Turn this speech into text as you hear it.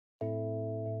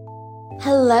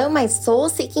Hello, my soul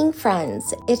seeking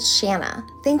friends. It's Shanna.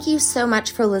 Thank you so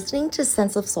much for listening to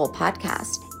Sense of Soul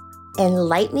podcast.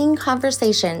 Enlightening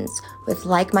conversations with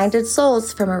like minded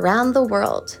souls from around the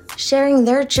world, sharing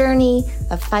their journey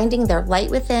of finding their light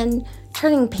within,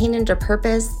 turning pain into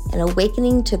purpose, and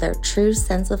awakening to their true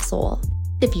sense of soul.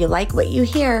 If you like what you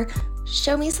hear,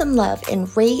 show me some love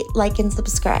and rate, like, and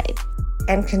subscribe.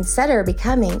 And consider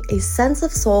becoming a Sense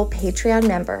of Soul Patreon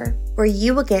member, where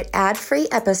you will get ad-free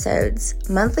episodes,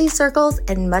 monthly circles,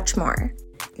 and much more.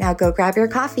 Now go grab your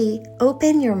coffee,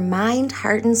 open your mind,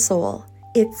 heart, and soul.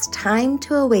 It's time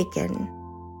to awaken.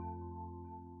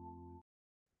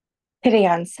 Today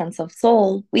on Sense of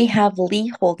Soul, we have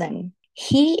Lee Holden.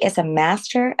 He is a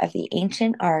master of the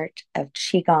ancient art of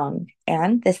QiGong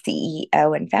and the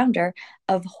CEO and founder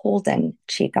of Holden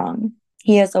QiGong.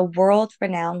 He is a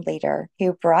world-renowned leader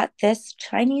who brought this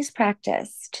Chinese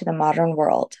practice to the modern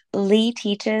world. Lee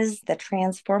teaches the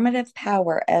transformative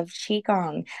power of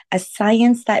Qigong, a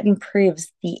science that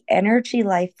improves the energy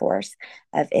life force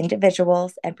of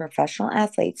individuals and professional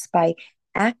athletes by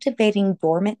activating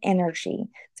dormant energy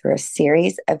through a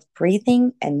series of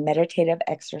breathing and meditative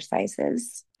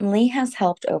exercises. Lee has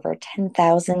helped over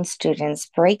 10,000 students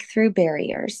break through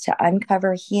barriers to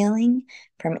uncover healing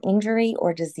from injury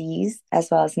or disease, as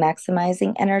well as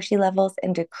maximizing energy levels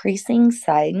and decreasing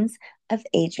signs of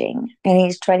aging. And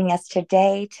he's joining us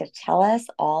today to tell us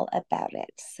all about it.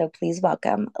 So please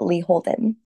welcome Lee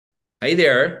Holden. Hey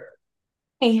there.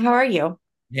 Hey, how are you?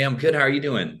 Hey, I'm good. How are you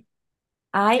doing?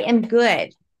 I am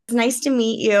good. It's nice to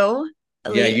meet you,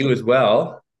 Yeah, Lee. you as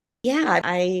well. Yeah,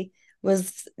 I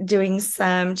was doing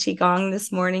some Qigong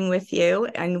this morning with you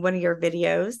and one of your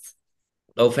videos.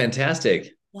 Oh,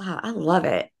 fantastic. Yeah, I love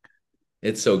it.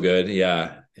 It's so good.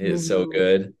 Yeah, it's so Mhm.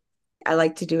 good. I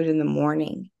like to do it in the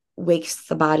morning, wakes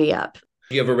the body up.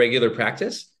 You have a regular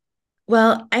practice?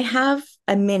 Well, I have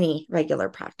a mini regular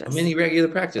A practice. mini regular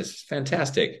practice.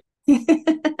 Fantastic.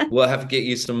 We'll have to get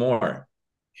you some more.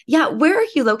 Yeah, where are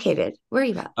you located? Where are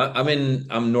you at?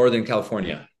 I'm Northern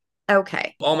California.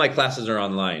 Okay. All my classes are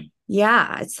online. Yeah,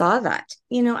 I saw that.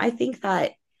 I think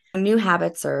that new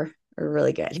habits are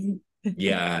really good.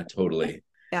 Yeah, totally.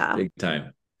 Yeah. Big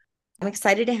time. I'm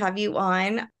excited to have you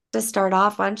on. To start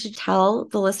off, why don't you tell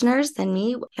the listeners and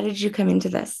me, how did you come into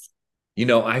this?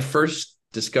 I first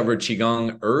discovered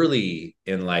Qigong early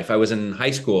in life. I was in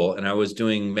high school and I was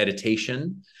doing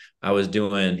meditation, I was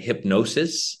doing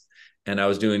hypnosis, and I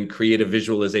was doing creative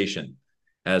visualization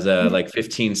as a like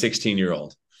 15,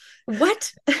 16-year-old.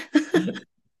 What?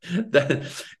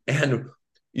 And,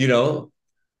 you know,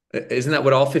 isn't that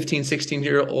what all 15,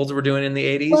 16-year olds were doing in the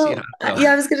 80s? Well, So,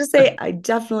 yeah, I was going to say, I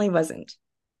definitely wasn't.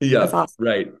 That's yeah, awesome.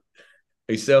 right.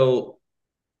 So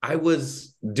I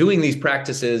was doing these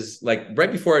practices like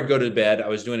right before I'd go to bed. I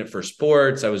was doing it for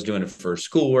sports, I was doing it for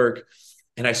schoolwork,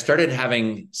 and I started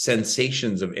having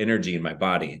sensations of energy in my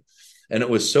body. And it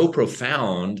was so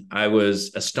profound. I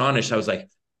was astonished. I was like,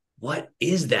 what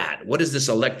is that? What is this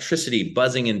electricity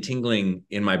buzzing and tingling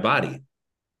in my body?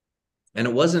 And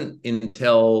it wasn't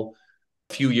until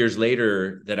a few years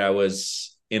later that I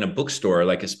was in a bookstore,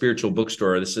 like a spiritual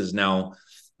bookstore. This is now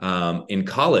in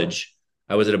college.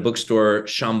 I was at a bookstore,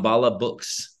 Shambhala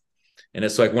Books. And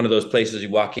it's like one of those places you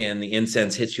walk in, the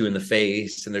incense hits you in the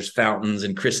face, and there's fountains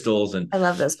and crystals. And I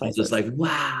love those I was just places. like,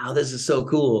 wow, this is so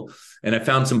cool. And I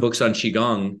found some books on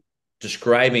Qigong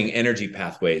describing energy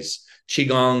pathways,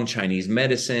 Qigong, Chinese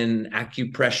medicine,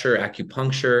 acupressure,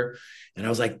 acupuncture. And I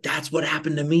was like, that's what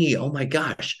happened to me. Oh my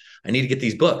gosh, I need to get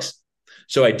these books.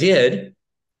 So I did.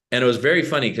 And it was very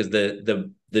funny because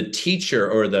the teacher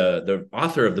or the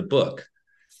author of the book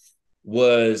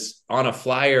was on a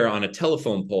flyer on a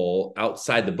telephone pole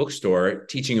outside the bookstore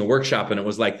teaching a workshop, and it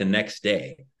was like the next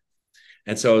day.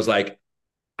 And so I was like,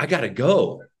 I gotta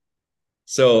go.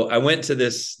 So I went to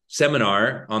this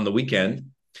seminar on the weekend,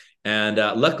 and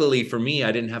luckily for me,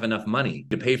 I didn't have enough money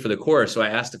to pay for the course. So I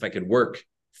asked if I could work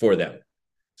for them.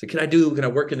 So can I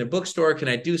work in the bookstore? Can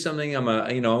I do something? I'm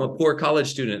a poor college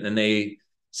student. And they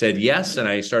said yes. And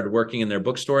I started working in their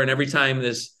bookstore. And every time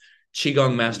this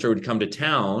Qigong master would come to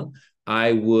town,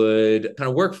 I would kind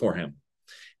of work for him.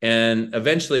 And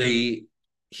eventually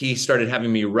he started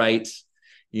having me write,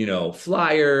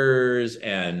 flyers,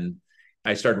 and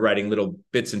I started writing little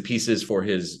bits and pieces for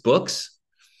his books.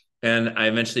 And I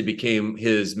eventually became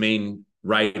his main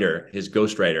writer, his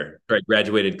ghostwriter. After I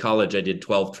graduated college, I did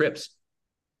 12 trips.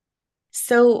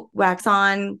 So wax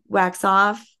on, wax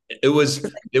off. It was a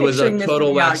Picturing this in total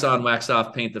the wax on, wax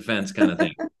off, paint the fence kind of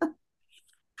thing.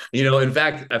 In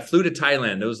fact, I flew to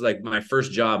Thailand. It was like my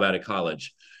first job out of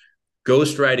college.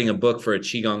 ghostwriting a book for a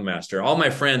Qigong master. All my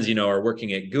friends, are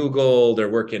working at Google, they're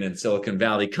working in Silicon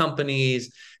Valley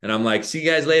companies. And I'm like, see you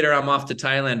guys later. I'm off to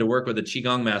Thailand to work with a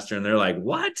Qigong master. And they're like,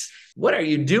 what? What are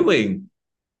you doing?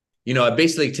 I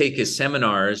basically take his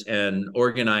seminars and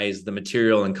organize the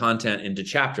material and content into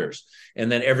chapters.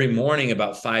 And then every morning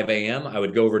about 5 a.m., I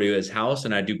would go over to his house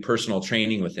and I do personal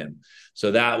training with him.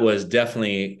 So that was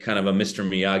definitely kind of a Mr.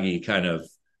 Miyagi kind of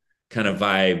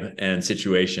vibe and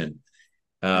situation.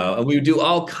 And we would do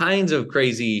all kinds of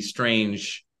crazy,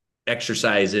 strange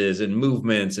exercises and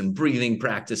movements and breathing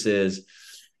practices.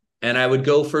 And I would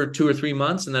go for 2 or 3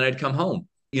 months and then I'd come home.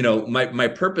 My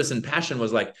purpose and passion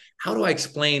was like, how do I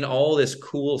explain all this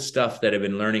cool stuff that I've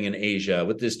been learning in Asia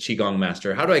with this Qigong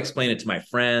master? How do I explain it to my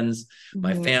friends,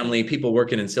 my family, people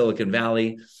working in Silicon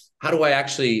Valley? How do I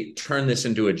actually turn this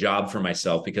into a job for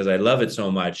myself? Because I love it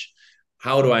so much.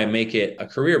 How do I make it a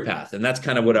career path? And that's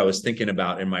kind of what I was thinking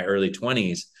about in my early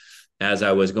 20s as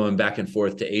I was going back and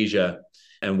forth to Asia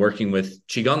and working with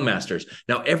Qigong masters.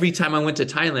 Now, every time I went to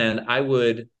Thailand, I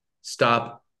would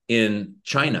stop in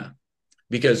China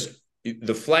because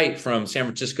the flight from San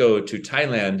Francisco to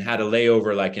Thailand had a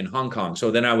layover like in Hong Kong.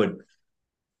 So then I would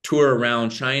tour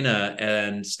around China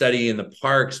and study in the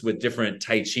parks with different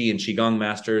Tai Chi and Qigong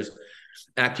masters,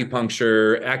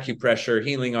 acupuncture, acupressure,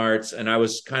 healing arts. And I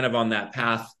was kind of on that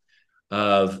path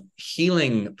of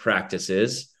healing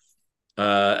practices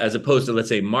as opposed to, let's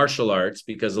say, martial arts,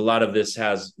 because a lot of this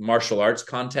has martial arts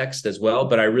context as well.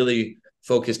 But I really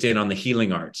focused in on the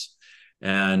healing arts.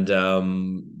 And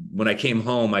when I came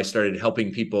home, I started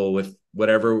helping people with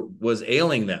whatever was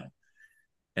ailing them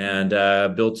and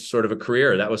built sort of a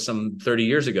career. That was some 30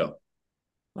 years ago.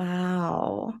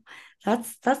 Wow.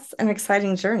 That's an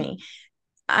exciting journey.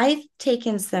 I've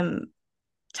taken some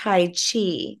Tai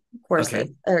Chi courses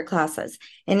Okay. or classes,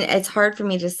 and it's hard for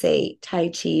me to say Tai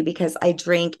Chi because I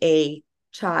drink a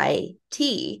chai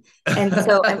tea, and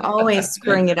so I'm always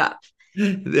screwing it up.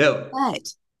 Yep. But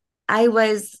I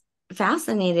was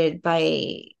fascinated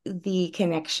by the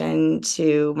connection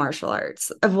to martial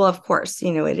arts. Well, of course,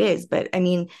 it is, but I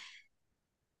mean,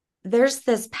 there's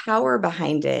this power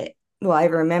behind it. Well, I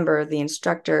remember the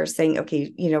instructor saying,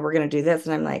 okay, we're going to do this.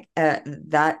 And I'm like,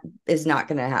 that is not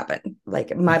going to happen.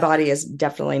 Like, my body is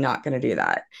definitely not going to do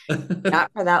that.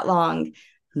 Not for that long.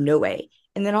 No way.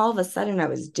 And then all of a sudden I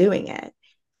was doing it.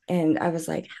 And I was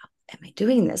like, how am I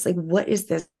doing this? Like, what is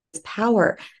this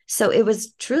power? So it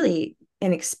was truly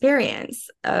an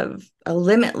experience of a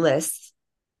limitless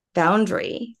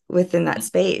boundary within that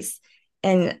space.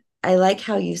 And I like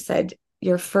how you said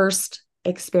your first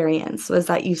experience was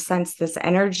that you sensed this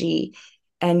energy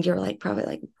and you're like, probably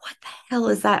like, what the hell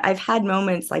is that? I've had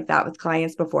moments like that with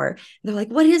clients before. They're like,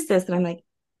 what is this? And I'm like,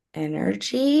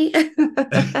 energy.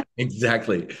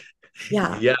 Exactly.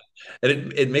 Yeah. Yeah.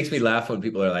 And it makes me laugh when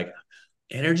people are like,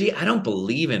 energy? I don't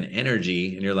believe in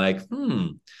energy. And you're like,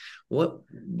 what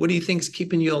do you think's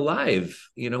keeping you alive?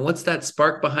 What's that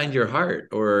spark behind your heart?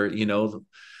 Or,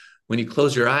 when you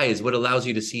close your eyes, what allows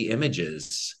you to see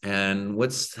images? And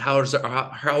how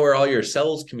are all your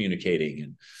cells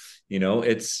communicating? And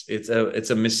it's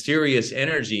a mysterious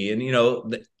energy.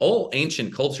 And all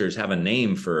ancient cultures have a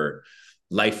name for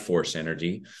life force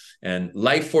energy. And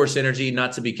life force energy,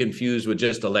 not to be confused with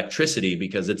just electricity,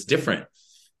 because it's different.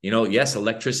 Yes,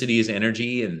 electricity is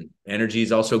energy and energy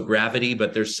is also gravity,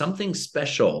 but there's something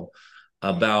special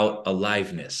about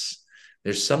aliveness.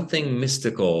 There's something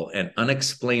mystical and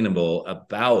unexplainable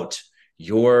about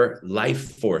your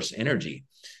life force energy.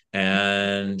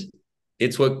 And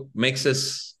it's what makes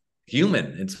us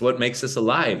human. It's what makes us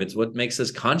alive. It's what makes us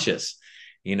conscious.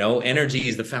 Energy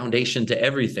is the foundation to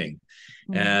everything.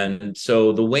 And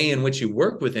so the way in which you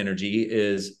work with energy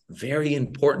is very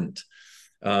important.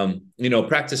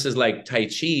 Practices like Tai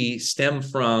Chi stem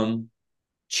from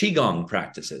Qigong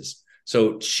practices.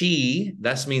 So Qi,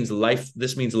 this means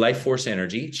life force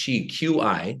energy. Qi,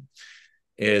 Qi,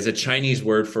 is a Chinese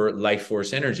word for life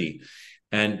force energy.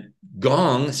 And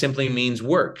Gong simply means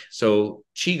work. So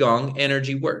Qigong,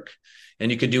 energy work.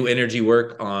 And you can do energy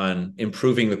work on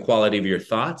improving the quality of your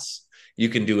thoughts. You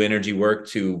can do energy work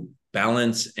to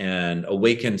balance and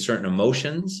awaken certain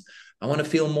emotions. I want to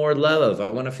feel more love.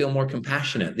 I want to feel more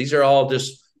compassionate. These are all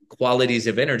just qualities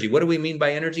of energy. What do we mean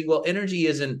by energy? Well, energy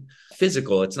isn't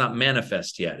physical. It's not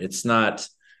manifest yet. It's not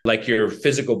like your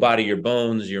physical body, your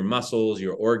bones, your muscles,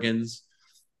 your organs.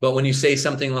 But when you say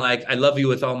something like, I love you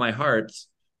with all my heart,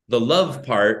 the love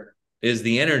part is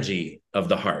the energy of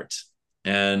the heart.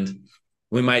 And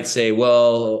we might say,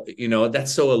 well,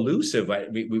 that's so elusive.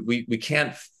 We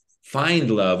can't find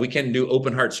love. We can't do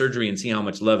open heart surgery and see how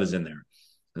much love is in there.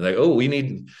 Like, oh, we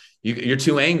need, You're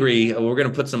too angry. We're going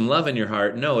to put some love in your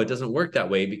heart. No, it doesn't work that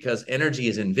way because energy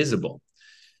is invisible.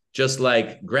 Just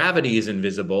like gravity is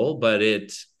invisible, but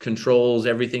it controls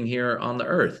everything here on the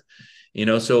earth.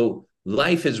 So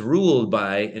life is ruled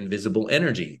by invisible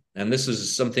energy. And this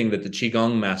is something that the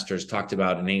Qigong masters talked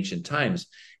about in ancient times.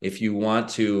 If you want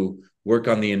to work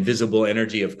on the invisible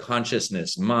energy of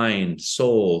consciousness, mind,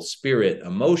 soul, spirit,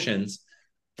 emotions,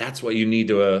 that's what you need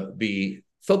to be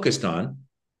focused on.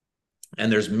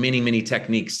 And there's many, many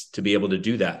techniques to be able to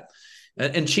do that.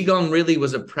 And Qigong really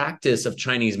was a practice of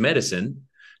Chinese medicine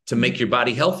to make your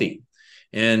body healthy.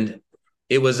 And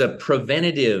it was a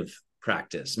preventative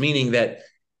practice, meaning that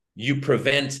you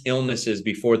prevent illnesses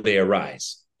before they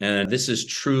arise. And this is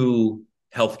true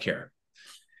healthcare.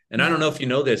 And I don't know if you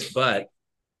know this, but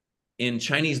in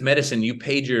Chinese medicine, you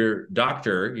paid your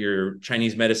doctor, your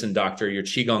Chinese medicine doctor, your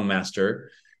Qigong master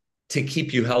to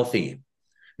keep you healthy.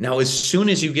 Now, as soon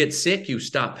as you get sick, you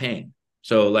stop paying.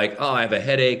 So like, oh, I have a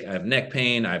headache, I have neck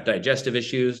pain, I have digestive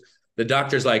issues. The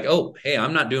doctor's like, oh, hey,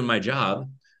 I'm not doing my job.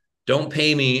 Don't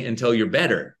pay me until you're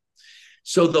better.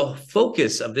 So the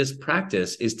focus of this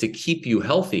practice is to keep you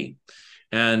healthy.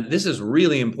 And this is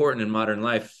really important in modern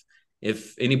life.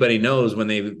 If anybody knows, when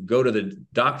they go to the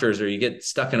doctors or you get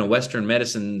stuck in a Western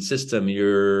medicine system,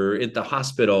 you're at the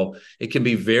hospital, it can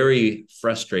be very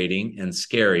frustrating and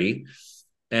scary.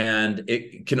 And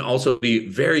it can also be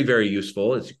very, very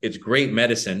useful. It's great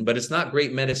medicine, but it's not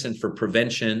great medicine for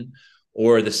prevention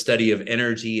or the study of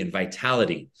energy and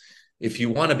vitality. If you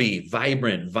want to be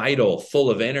vibrant, vital,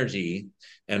 full of energy,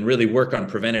 and really work on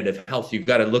preventative health, you've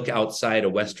got to look outside a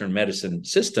Western medicine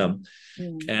system.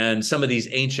 And some of these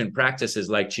ancient practices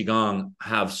like Qigong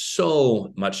have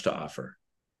so much to offer.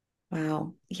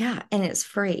 Wow. Yeah. And it's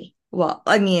free. Well,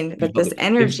 I mean, but this It's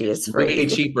energy is way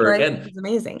free. cheaper. Right? And It's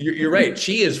amazing. you're right.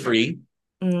 Chi is free.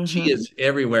 Chi Mm-hmm. is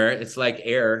everywhere. It's like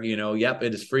air, yep,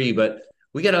 it is free, but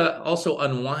we got to also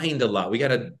unwind a lot. We got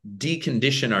to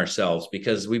decondition ourselves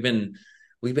because we've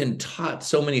been taught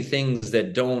so many things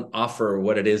that don't offer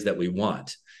what it is that we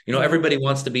want. Yeah. Everybody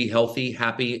wants to be healthy,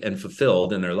 happy, and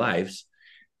fulfilled in their lives.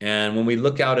 And when we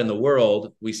look out in the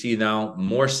world, we see now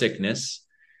more sickness,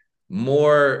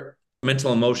 more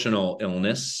mental emotional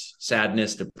illness,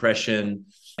 sadness, depression,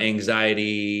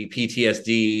 anxiety,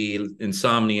 PTSD,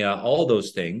 insomnia, all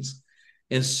those things.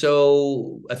 And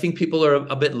so I think people are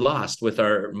a bit lost with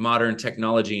our modern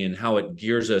technology and how it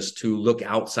gears us to look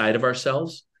outside of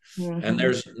ourselves. And Mm-hmm.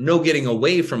 there's no getting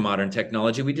away from modern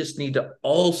technology. We just need to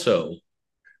also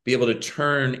be able to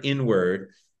turn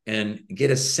inward and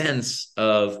get a sense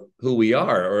of who we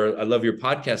are. Or I love your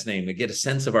podcast name, to get a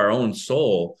sense of our own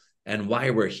soul and why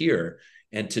we're here.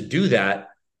 And to do that,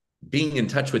 being in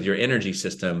touch with your energy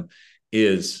system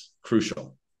is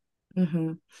crucial.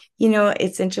 Mm-hmm.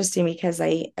 It's interesting because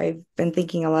I've been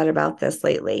thinking a lot about this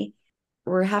lately.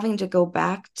 We're having to go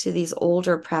back to these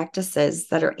older practices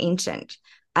that are ancient.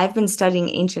 I've been studying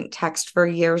ancient text for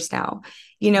years now,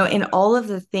 and all of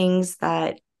the things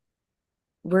that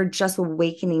we're just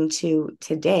awakening to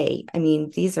today. I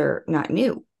mean, these are not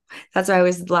new. That's why I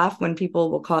always laugh when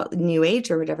people will call it new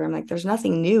age or whatever. I'm like, there's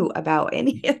nothing new about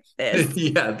any of this.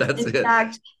 Yeah, that's In it.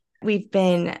 fact, we've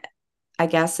been, I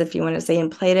guess, if you want to say, in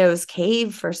Plato's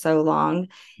cave for so long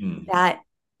Hmm. that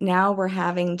now we're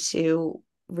having to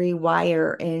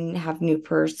rewire and have new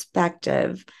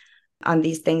perspective on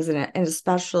these things, and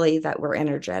especially that we're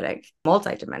energetic,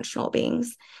 multidimensional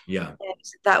beings. Yeah. And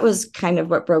that was kind of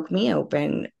what broke me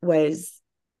open was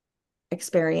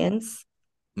experience,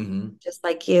 Mm-hmm. just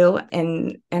like you,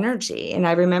 and energy. And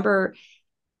I remember,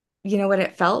 what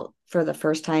it felt for the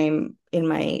first time in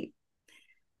my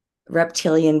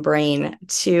reptilian brain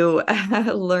to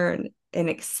learn and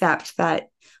accept that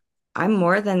I'm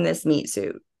more than this meat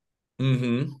suit.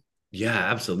 Mm-hmm. Yeah,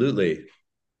 absolutely.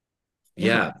 Yeah.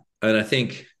 Yeah. And I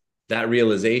think that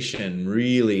realization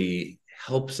really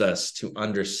helps us to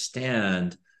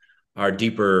understand our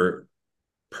deeper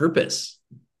purpose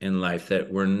in life,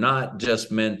 that we're not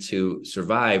just meant to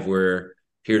survive, we're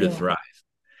here to Yeah. thrive.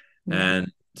 Mhm.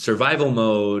 And survival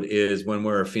mode is when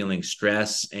we're feeling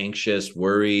stress, anxious,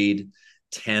 worried,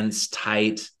 tense,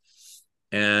 tight.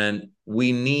 And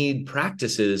we need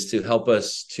practices to help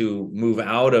us to move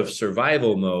out of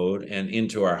survival mode and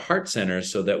into our heart center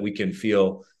so that we can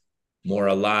feel more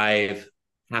alive,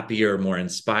 happier, more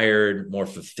inspired, more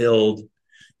fulfilled.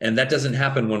 And that doesn't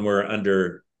happen when we're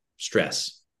under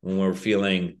stress, when we're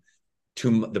feeling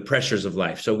the pressures of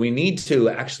life. So we need to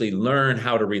actually learn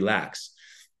how to relax.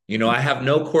 I have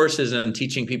no courses on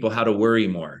teaching people how to worry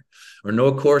more, or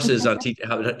no courses on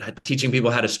teaching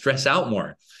people how to stress out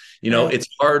more. Right. It's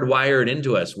hardwired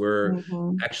into us. We're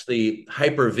Hmm. actually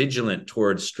hyper vigilant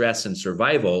towards stress and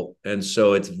survival. And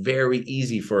so it's very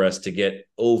easy for us to get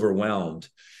overwhelmed.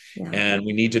 Yeah. And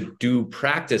we need to do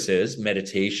practices,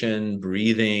 meditation,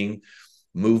 breathing,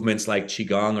 movements like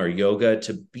Qigong or yoga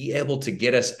to be able to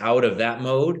get us out of that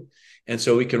mode. And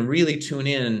so we can really tune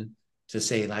in to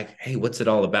say, like, hey, what's it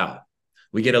all about?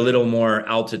 We get a little more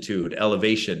altitude,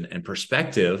 elevation, and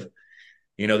perspective.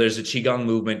 There's a Qigong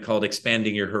movement called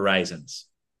expanding your horizons.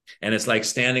 And it's like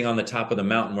standing on the top of the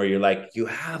mountain where you're like, you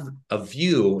have a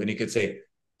view and you could say,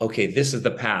 okay, this is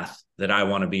the path that I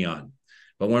want to be on.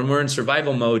 But when we're in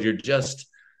survival mode,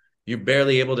 you're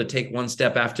barely able to take one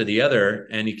step after the other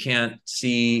and you can't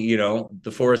see,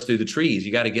 the forest through the trees.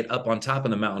 You got to get up on top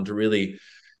of the mountain to really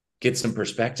get some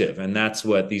perspective. And that's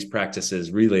what these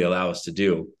practices really allow us to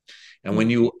do. And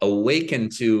when you awaken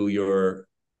to your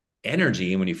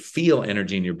energy and when you feel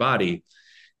energy in your body,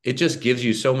 it just gives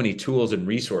you so many tools and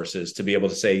resources to be able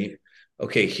to say,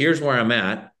 okay, here's where I'm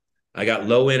at. I got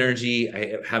low energy,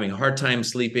 I'm having a hard time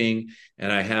sleeping,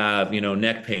 and I have,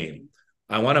 neck pain.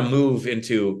 I want to move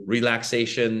into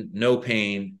relaxation, no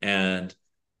pain, and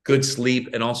good sleep,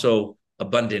 and also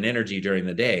abundant energy during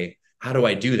the day. How do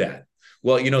I do that?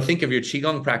 Well, think of your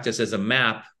Qigong practice as a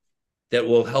map that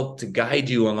will help to guide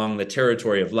you along the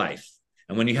territory of life.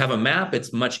 And when you have a map,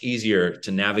 it's much easier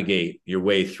to navigate your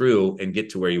way through and get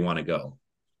to where you want to go.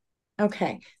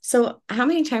 Okay. So how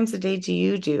many times a day do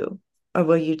you do or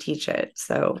will you teach it?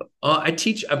 So, I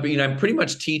teach, I pretty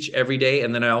much teach every day.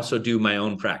 And then I also do my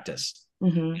own practice.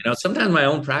 mhm. Sometimes my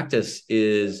own practice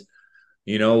is,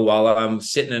 while I'm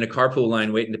sitting in a carpool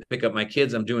line waiting to pick up my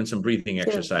kids, I'm doing some breathing Too.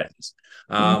 exercises.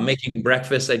 Mhm. Making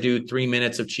breakfast, I do 3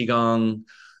 minutes of Qigong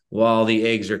while the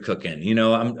eggs are cooking.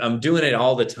 I'm doing it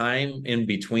all the time in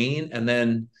between. And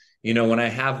then, when I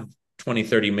have 20,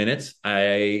 30 minutes,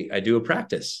 I do a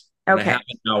practice. When I Okay. have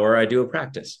an hour, I do a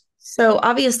practice. So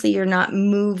obviously you're not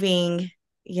moving,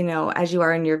 as you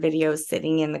are in your videos,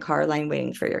 sitting in the car line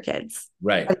waiting for your kids. I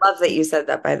Right. love that you said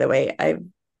that, by the way. I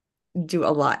do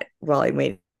a lot while I'm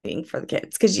waiting for the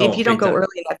kids. Because if Oh, you don't big go time.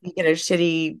 early enough, you get a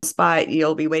shitty spot,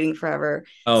 you'll be waiting forever.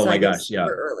 Oh So I my go gosh. super Yeah.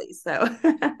 early.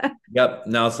 So Yep.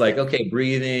 Now it's like, okay,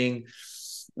 breathing,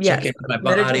 check yes, in with my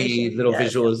meditation. body, little Yes.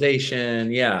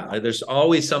 visualization. Yeah. There's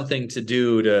always something to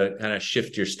do to kind of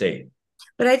shift your state.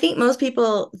 But I think most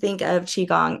people think of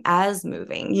Qigong as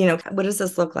moving. What does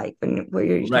this look like when what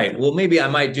are you Right. talking Well, maybe I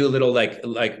might do a little like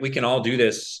we can all do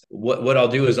this. What I'll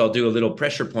do is I'll do a little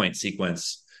pressure point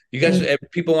sequence. You guys, about?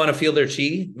 if people want to feel their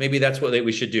chi, maybe that's what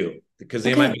we should do because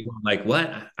they might Okay. be like,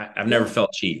 "What? I've never Yeah.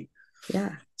 felt chi."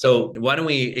 Yeah. So why don't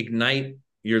we ignite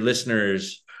your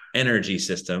listeners' energy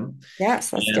system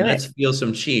Yes, let's and do it. let's feel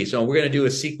some chi. So we're going to do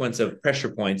a sequence of pressure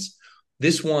points.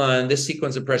 This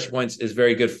sequence of pressure points is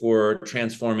very good for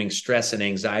transforming stress and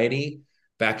anxiety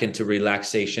back into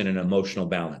relaxation and emotional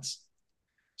balance.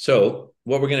 So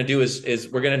what we're going to do is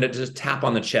we're going to just tap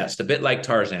on the chest, a bit like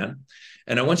Tarzan.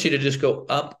 And I want you to just go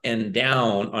up and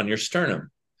down on your sternum.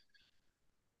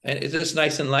 And it's just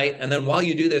nice and light. And then while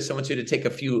you do this, I want you to take a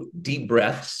few deep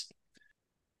breaths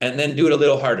and then do it a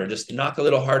little harder. Just knock a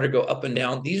little harder, go up and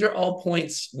down. These are all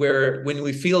points where when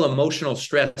we feel emotional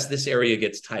stress, this area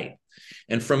gets tight.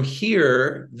 And from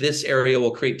here, this area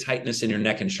will create tightness in your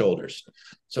neck and shoulders.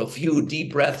 So a few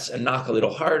deep breaths and knock a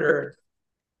little harder.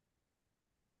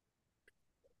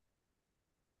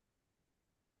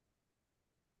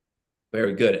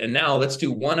 Very good. And now let's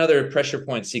do one other pressure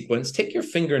point sequence. Take your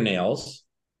fingernails,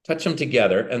 touch them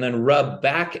together, and then rub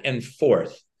back and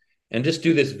forth. And just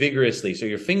do this vigorously. So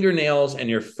your fingernails and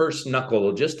your first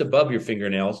knuckle, just above your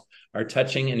fingernails, are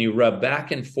touching, and you rub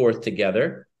back and forth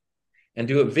together and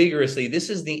do it vigorously. This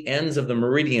is the ends of the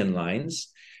meridian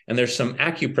lines. And there's some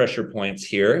acupressure points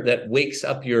here that wakes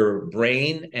up your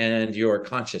brain and your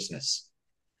consciousness.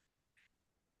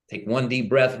 Take one deep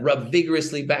breath, rub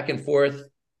vigorously back and forth,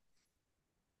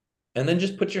 and then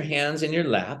just put your hands in your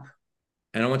lap.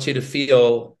 And I want you to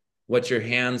feel what your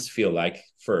hands feel like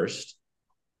first: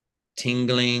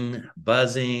 tingling,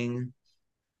 buzzing,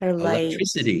 They're light.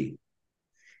 electricity.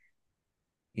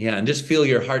 Yeah. And just feel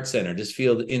your heart center. Just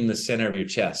feel in the center of your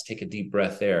chest. Take a deep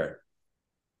breath there.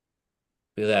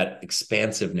 Feel that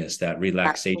expansiveness, that That was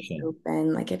relaxation.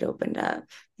 open, like it opened up.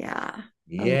 Yeah. I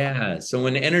love Yeah. So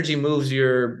when energy moves,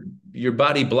 your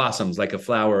body blossoms like a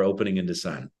flower opening into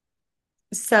sun.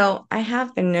 So I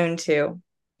have been known to,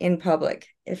 in public,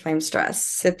 if I'm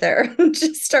stressed, sit there and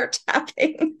just start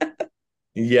tapping.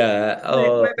 Yeah. My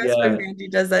Oh, best friend yeah. Mandy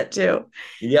does that too.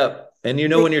 Yep. And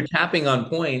when Like, you're tapping on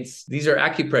points, these are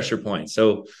acupressure points.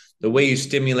 So the way you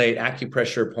stimulate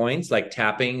acupressure points, like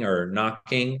tapping or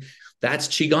knocking, that's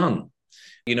Qigong.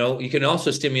 You can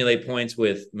also stimulate points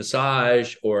with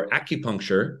massage or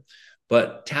acupuncture,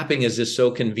 but tapping is just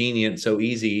so convenient, so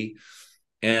easy.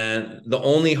 And the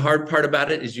only hard part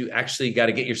about it is you actually got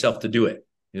to get yourself to do it.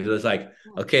 It's like,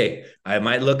 okay, I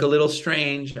might look a little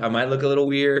strange. I might look a little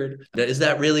weird. Does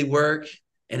that really work?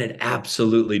 And it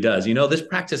absolutely does. This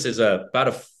practice is about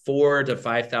a 4 to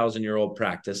 5,000 year old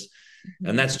practice.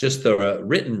 And Mhm. that's just the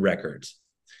written records.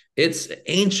 It's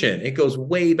ancient. It goes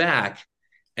way back,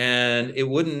 and it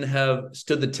wouldn't have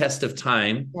stood the test of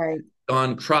time, Right.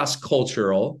 gone cross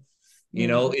cultural.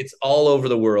 Yeah. It's all over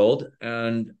the world,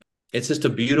 and it's just a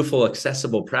beautiful,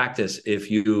 accessible practice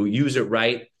if you use it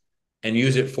right and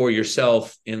use it for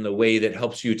yourself in the way that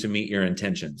helps you to meet your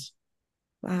intentions.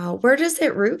 Wow. Where does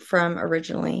it root from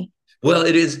originally? Well,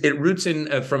 it roots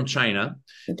in from China,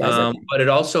 It does. Okay. but it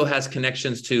also has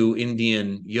connections to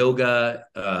Indian yoga,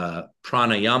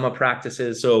 pranayama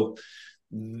practices. So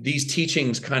these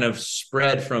teachings kind of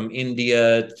spread from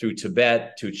India through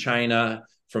Tibet to China,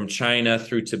 from China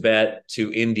through Tibet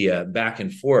to India, back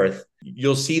and forth.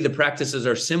 You'll see the practices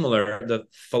are similar, the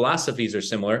philosophies are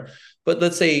similar, but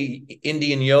let's say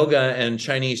Indian yoga and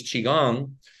Chinese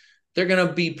Qigong, they're going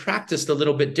to be practiced a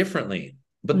little bit differently.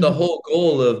 But the Mhm. whole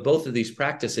goal of both of these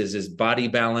practices is body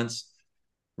balance,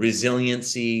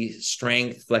 resiliency,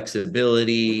 strength,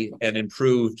 flexibility, and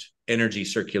improved energy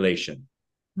circulation.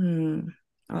 Hmm.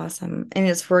 Awesome. And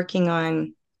it's working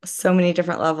on so many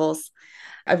different levels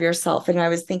of yourself. And I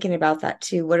was thinking about that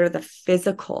too. What are the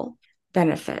physical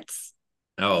benefits?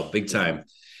 Oh, big time.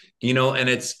 And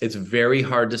it's very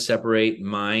hard to separate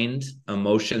mind,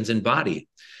 emotions, and body,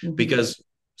 Mhm. because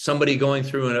somebody going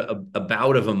through a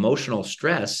bout of emotional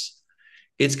stress,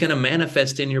 it's going to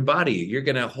manifest in your body. You're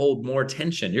going to hold more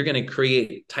tension. You're going to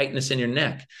create tightness in your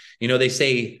neck. They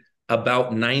say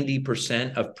about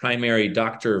 90% of primary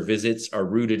doctor visits are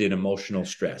rooted in emotional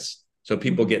stress. So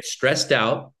people Mhm. get stressed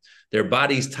out, their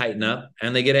bodies tighten up,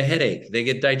 and they get a headache. They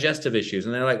get digestive issues.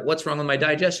 And they're like, what's wrong with my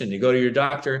digestion? You go to your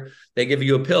doctor, they give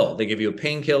you a pill, they give you a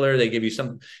painkiller, they give you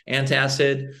some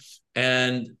antacid,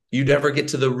 and you never get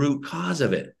to the root cause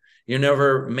of it. You're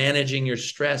never managing your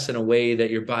stress in a way that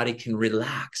your body can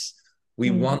relax. We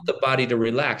want Mhm. the body to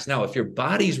relax. Now, if your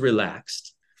body's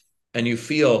relaxed and you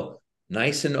feel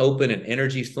nice and open and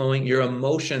energy's flowing, your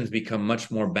emotions become much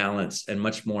more balanced and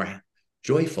much more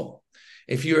joyful.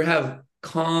 If you have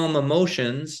calm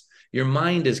emotions, your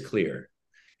mind is clear.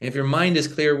 And if your mind is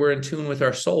clear, we're in tune with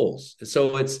our souls.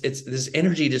 So it's this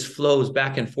energy just flows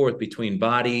back and forth between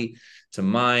body to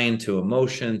mind to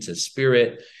emotion to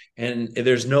spirit, and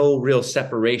there's no real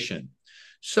separation.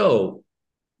 So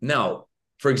now,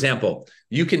 for example,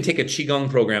 you can take a qigong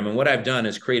program, and what I've done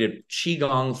is created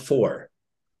qigong 4,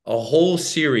 a whole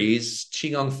series,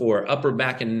 qigong for upper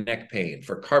back and neck pain,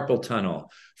 for carpal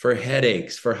tunnel, for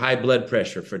headaches, for high blood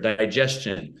pressure, for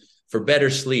digestion, for better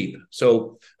sleep.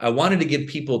 So I wanted to give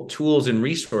people tools and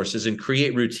resources and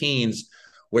create routines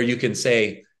where you can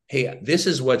say, hey, this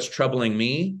is what's troubling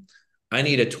me. I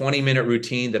need a 20-minute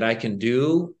routine that I can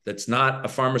do that's not a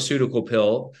pharmaceutical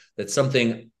pill, that's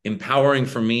something empowering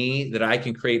for me, that I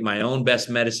can create my own best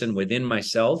medicine within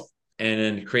myself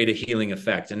and create a healing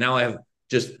effect. And now I have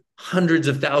just hundreds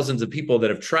of thousands of people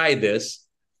that have tried this,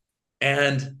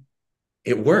 and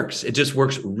it works. It just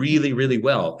works really, really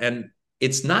well. And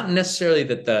it's not necessarily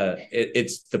that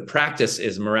it's the practice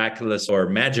is miraculous or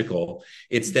magical.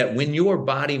 It's that when your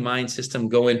body mind system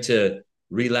go into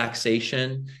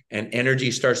relaxation and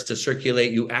energy starts to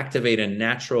circulate, you activate a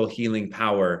natural healing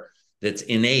power that's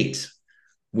innate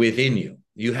within you.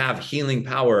 You have healing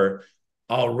power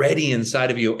already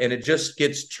inside of you, and it just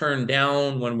gets turned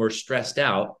down when we're stressed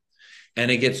out, and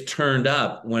it gets turned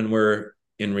up when we're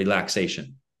in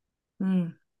relaxation.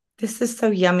 Mm. This is so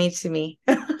yummy to me.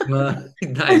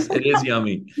 Nice. It is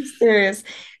yummy. I'm serious.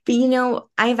 But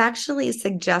I've actually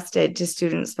suggested to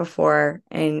students before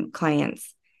and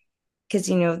clients, because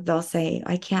they'll say,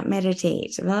 I can't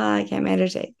meditate. I can't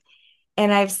meditate.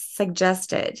 And I've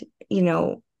suggested,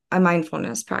 a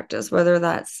mindfulness practice, whether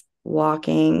that's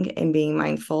walking and being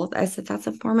mindful. I said that's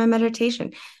a form of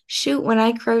meditation. Shoot, when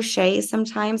I crochet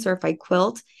sometimes, or if I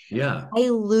quilt, Yeah. I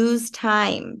lose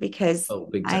time because Oh,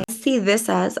 big I time. see this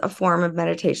as a form of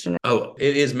meditation. Oh,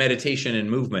 it is meditation and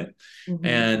movement. Mhm.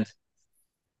 And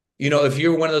if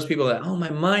you're one of those people that, oh,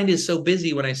 my mind is so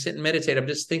busy when I sit and meditate, I'm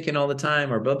just thinking all the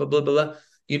time, or blah, blah, blah, blah, blah.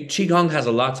 Qigong has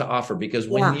a lot to offer, because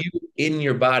when Yeah. you in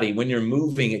your body, when you're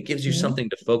moving, it gives you Mhm. something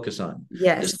to focus on. Just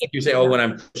Yes. like you say, oh, when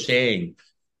I'm crocheting,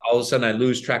 all of a sudden I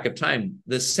lose track of time.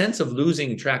 The sense of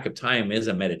losing track of time is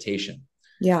a meditation.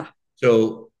 Yeah.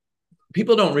 So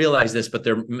people don't realize this, but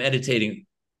they're meditating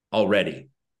already.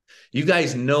 You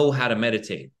guys know how to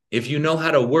meditate. If you know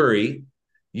how to worry,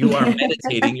 you are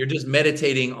meditating. You're just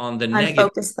meditating on the I'm negative.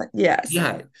 focused. Yes.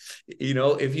 Yeah.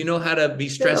 If you know how to be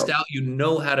stressed True. out, you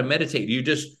know how to meditate. You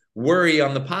just worry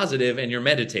on the positive and you're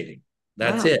meditating.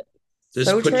 That's Wow. it. Just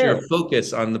So put your true.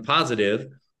 focus on the positive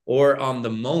or on the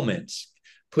moment.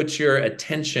 Put your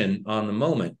attention on the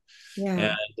moment. And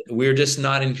Yeah. we're just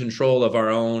not in control of our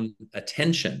own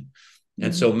attention.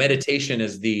 And Mhm. so meditation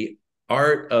is the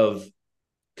art of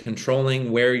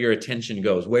controlling where your attention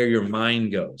goes, where your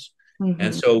mind goes. And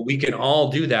Mhm. so we can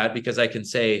all do that because I can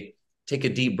say, take a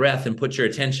deep breath and put your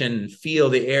attention and feel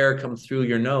the air come through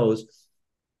your nose.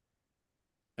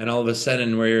 And all of a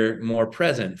sudden, we're more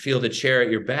present. Feel the chair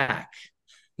at your back.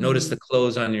 Notice Mhm. the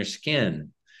clothes on your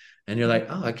skin. And you're like,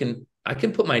 oh, I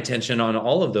can put my attention on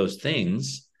all of those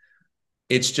things.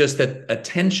 It's just that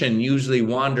attention usually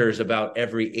wanders about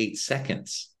every 8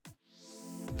 seconds.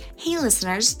 Hey,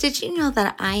 listeners, did you know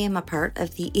that I am a part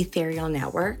of the Ethereal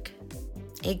Network?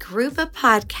 A group of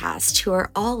podcasts who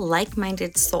are all like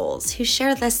minded souls who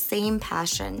share the same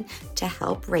passion to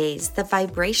help raise the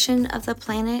vibration of the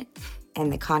planet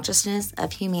and the consciousness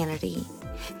of humanity.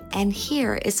 And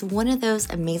here is one of those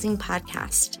amazing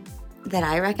podcasts that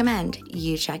I recommend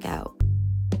you check out.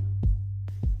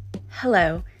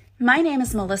 Hello, my name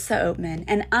is Melissa Oatman,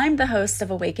 and I'm the host of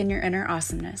Awaken Your Inner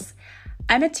Awesomeness.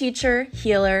 I'm a teacher,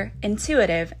 healer,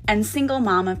 intuitive, and single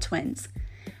mom of twins.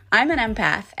 I'm an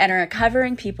empath and a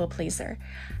recovering people pleaser.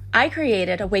 I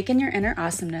created Awaken Your Inner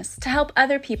Awesomeness to help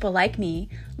other people like me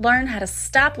learn how to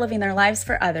stop living their lives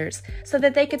for others so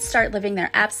that they could start living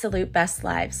their absolute best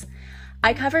lives.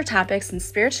 I cover topics in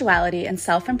spirituality and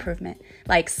self-improvement,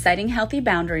 like setting healthy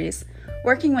boundaries,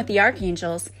 working with the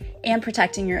archangels, and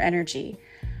protecting your energy.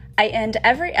 I end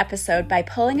every episode by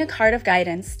pulling a card of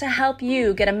guidance to help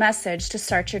you get a message to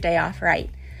start your day off right.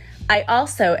 I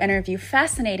also interview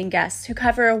fascinating guests who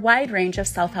cover a wide range of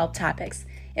self-help topics.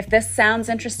 If this sounds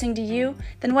interesting to you,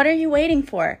 then what are you waiting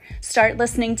for? Start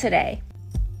listening today.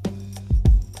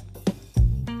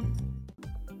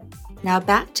 Now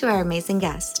back to our amazing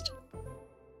guest.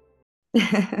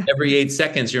 Every 8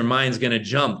 seconds, your mind's going to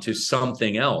jump to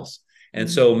something else. And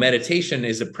Mhm. so meditation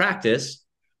is a practice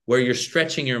where you're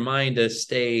stretching your mind to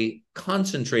stay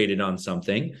concentrated on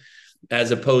something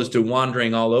as opposed to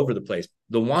wandering all over the place.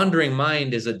 The wandering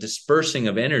mind is a dispersing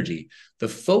of energy. The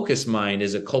focused mind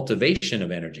is a cultivation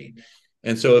of energy.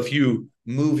 And so if you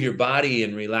move your body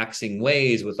in relaxing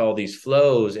ways with all these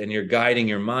flows and you're guiding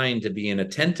your mind to be in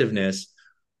attentiveness,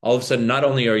 all of a sudden, not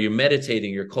only are you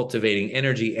meditating, you're cultivating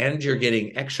energy and you're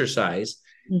getting exercise.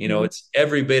 Mhm. It's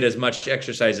every bit as much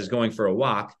exercise as going for a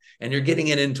walk, and you're getting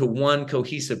it into one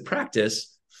cohesive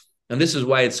practice. And this is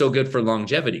why it's so good for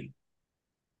longevity.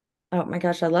 Oh my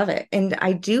gosh, I love it. And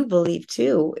I do believe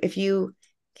too, if you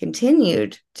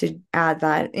continued to add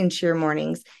that into your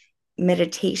mornings,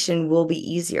 meditation will be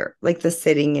easier, like the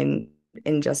sitting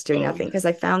and just doing Oh, nothing. yeah. Because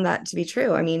I found that to be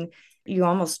true. I mean, you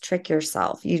almost trick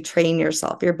yourself, you train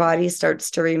yourself, your body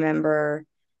starts to remember,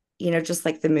 just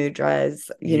like the mudras.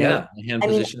 Yeah. Hand I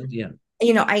mean, positions. Yeah.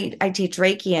 I teach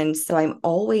Reiki, and so I'm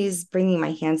always bringing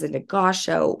my hands into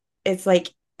Gasho. It's like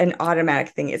an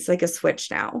automatic thing. It's like a switch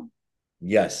now.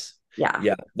 Yes. Yeah.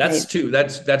 Yeah. That's Right. too.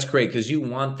 That's great because you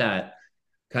want that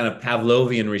kind of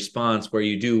Pavlovian response where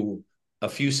you do a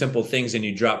few simple things and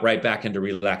you drop right back into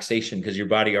relaxation because your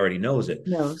body already knows it.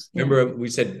 No. Yeah. Remember, we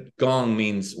said gong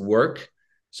means work.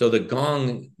 So the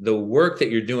gong, the work that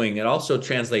you're doing, it also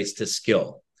translates to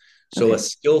skill. So a Okay.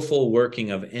 skillful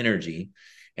working of energy.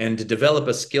 And to develop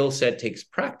a skill set takes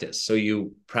practice. So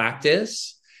you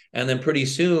practice, and then pretty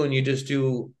soon you just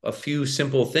do a few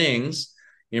simple things.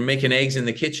 You're making eggs in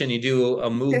the kitchen, you do a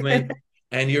movement,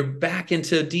 and you're back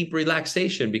into deep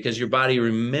relaxation because your body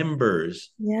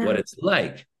remembers what Yeah. it's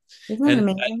like. Isn't that And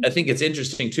I amazing? think it's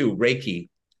interesting too, Reiki,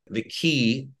 the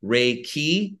key,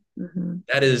 Reiki, Hmm.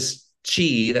 that is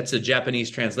chi, that's a Japanese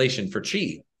translation for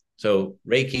chi. So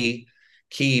Reiki,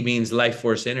 ki means life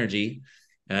force energy,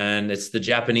 and it's the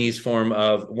Japanese form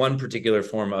of one particular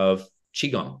form of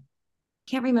qigong.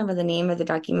 Can't remember the name of the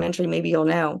documentary. Maybe you'll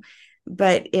know,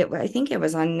 but I think it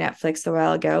was on Netflix a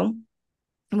while ago,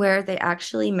 where they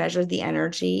actually measured the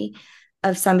energy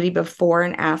of somebody before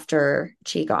and after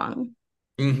qigong,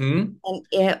 Mm-hmm. and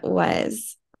it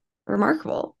was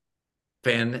remarkable.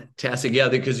 Fantastic. Yeah,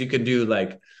 because you can do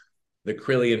like the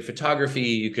Kirlian photography.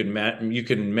 You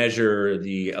can measure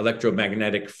the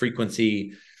electromagnetic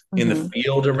frequency in the Hmm.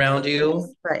 field around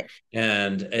you, Right.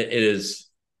 and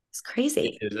It's it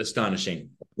crazy. is astonishing.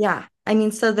 Yeah. I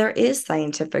mean, so there is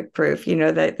scientific proof,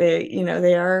 that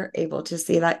they are able to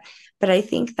see that. But I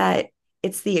think that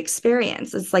it's the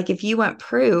experience. It's like if you want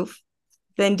proof,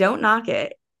 then don't knock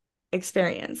it.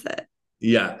 experience it.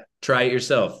 Yeah, try it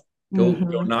yourself. Go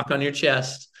Mm-hmm. knock on your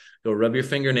chest, go rub your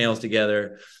fingernails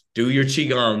together, do your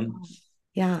qigong.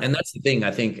 Yeah. And that's the thing.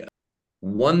 I think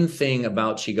one thing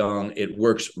about qigong, it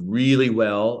works really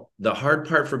well. The hard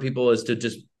part for people is to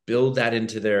just build that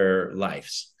into their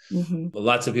lives. Mm-hmm.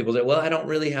 Lots of people say, well, I don't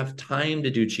really have time to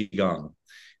do qigong.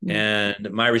 Mm-hmm.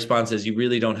 And my response is, you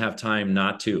really don't have time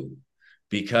not to,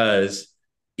 because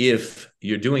if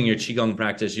you're doing your qigong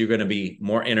practice, you're going to be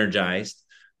more energized,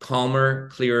 calmer,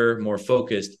 clearer, more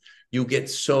focused. You get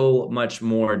so much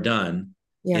more done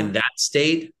Yeah. in that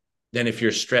state than if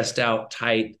you're stressed out,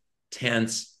 tight,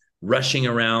 tense, rushing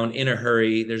around in a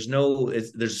hurry. There's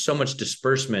so much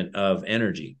disbursement of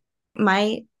energy.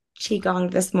 My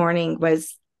qigong this morning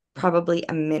was probably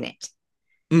a minute.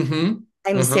 Mm-hmm.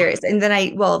 I'm Uh-huh. serious. And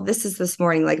then this is this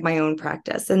morning, like my own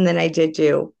practice. And then I did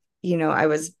I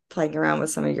was playing around with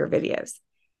some of your videos.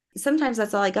 Sometimes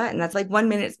that's all I got. And that's like 1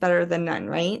 minute's better than none,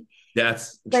 right?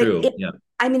 That's But true. Yeah.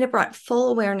 it brought full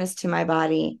awareness to my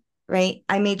body, right?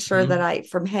 I made sure that Mm-hmm.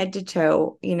 from head to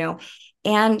toe,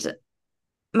 and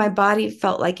my body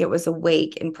felt like it was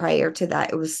awake. And prior to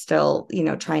that, it was still,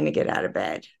 trying to get out of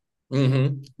bed.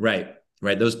 Mm-hmm. Right.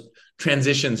 Right. Those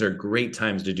transitions are great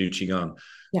times to do qigong.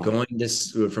 Yeah. Going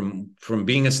this from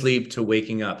being asleep to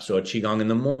waking up. So a qigong in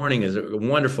the morning is a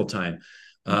wonderful time.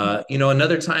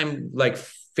 Another time, like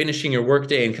finishing your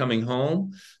workday and coming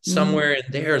home, Mm-hmm. somewhere in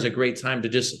there is a great time to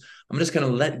I'm just going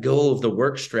to let go of the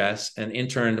work stress and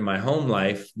enter into my home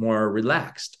life more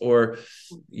relaxed. Or,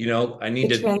 I need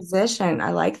The to. transition.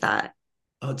 I like that.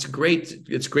 Oh, it's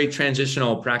great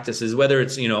transitional practices, whether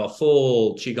it's, a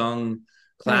full Qigong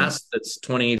Right. class that's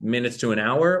 20 minutes to an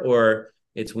hour, or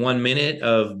it's 1 minute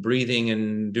of breathing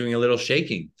and doing a little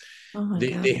shaking. Oh my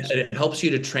gosh. It helps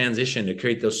you to transition, to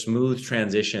create those smooth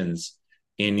transitions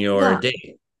in your Yeah.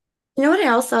 day. You know what I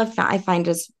also I find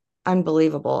is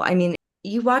unbelievable. I mean,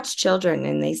 you watch children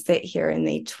and they sit here and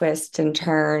they twist and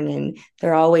turn and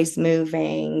they're always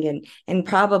moving and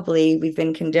probably we've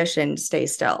been conditioned to stay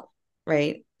still,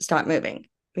 right? Stop moving.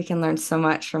 We can learn so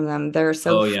much from them. They're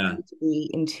so Oh free yeah. to be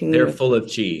in tune They're with. full of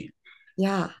chi.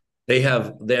 Yeah.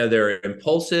 They're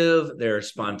impulsive, they're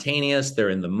spontaneous, they're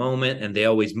in the moment, and they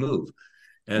always move.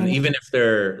 And And even if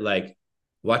they're like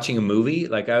watching a movie,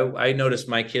 like I notice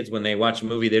my kids, when they watch a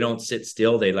movie, they don't sit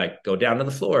still. They like go down to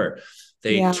the floor.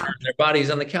 They yeah. turn their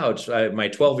bodies on the couch. My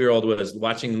 12-year-old was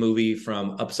watching the movie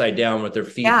from upside down with their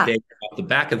feet Yeah. dangling off the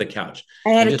back of the couch. I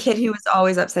had And a just, kid who was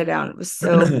always upside down. It was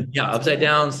so yeah, upside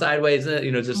down, sideways,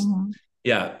 just, Mhm.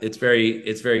 yeah, it's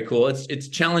very cool. It's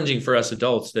challenging for us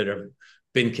adults that have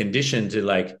been conditioned to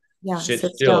like Yeah. sit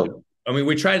Sit still. still. I mean,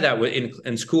 we tried that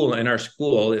in school. In our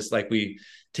school, it's like we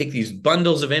take these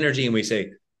bundles of energy and we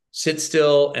say, sit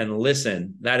still and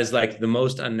listen. That is like the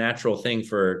most unnatural thing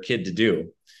for a kid to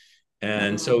do.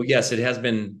 And Wow. so, yes, it has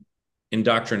been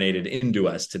indoctrinated into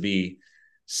us to be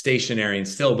stationary and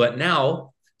still. But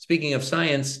now, speaking of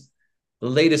science, the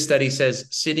latest study says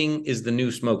sitting is the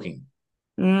new smoking.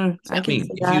 Does I that can mean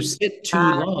see if you that. sit too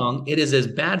Uh, long, it is as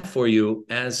bad for you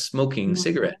as smoking mhm.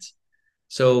 cigarettes?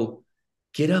 So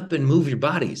get up and move your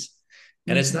bodies.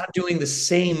 And it's Mhm. not doing the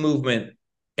same movement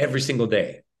every single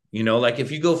day. Like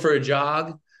if you go for a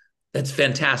jog, that's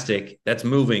fantastic. That's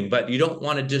moving, but you don't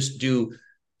want to just do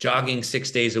jogging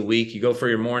 6 days a week. You go for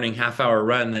your morning half-hour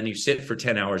run, then you sit for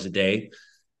 10 hours a day.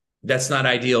 That's not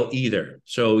ideal either.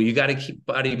 So you got to keep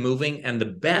body moving. And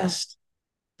Yeah.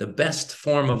 the best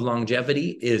form of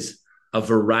longevity is a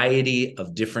variety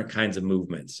of different kinds of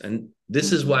movements. And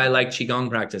this is Mhm. why I like qigong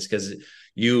practice, because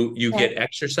you Okay. get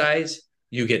exercise,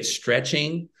 you get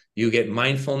stretching, you get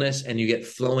mindfulness, and you get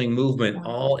flowing movement Yeah.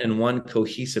 all in one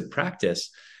cohesive practice.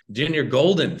 Then you're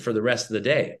golden for the rest of the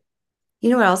day.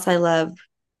 You know what else I love?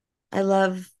 I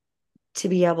love to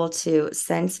be able to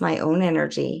sense my own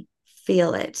energy,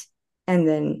 feel it, and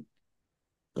then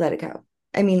let it go.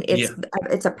 I mean, Yeah,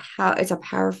 it's a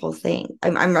powerful thing.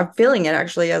 I'm feeling it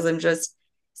actually as I'm just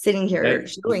sitting here right. You're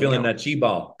showing feeling you. that chi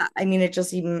ball. I mean, it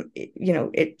just even,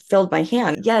 it filled my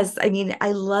hand. Yes. I mean,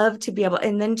 I love to be able,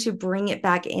 and then to bring it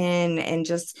back in and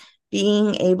just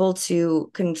being able to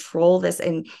control this.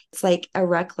 And it's like a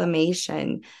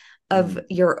reclamation of Mm,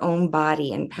 your own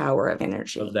body and power of love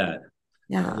energy. that.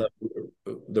 Yeah.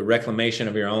 The reclamation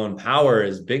of your own power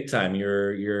is big time.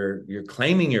 You're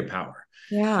claiming your power.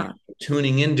 You're Yeah.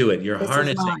 tuning into it. You're This is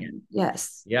harnessing it. mine.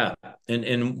 Yes. Yeah.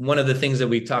 And one of the things that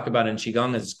we talk about in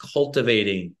Qigong is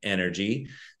cultivating energy,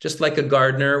 just like a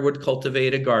gardener would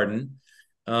cultivate a garden.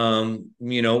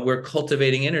 We're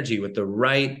cultivating energy with the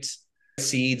right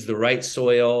seeds, the right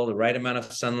soil, the right amount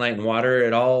of sunlight and water.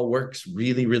 It all works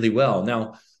really, really well.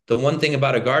 Now, the one thing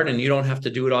about a garden, you don't have to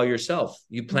do it all yourself.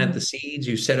 You plant Mm-hmm. the seeds,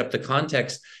 you set up the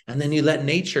context, and then you let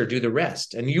nature do the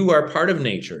rest. And you are part of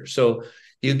nature. So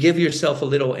you give yourself a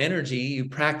little energy, you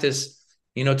practice,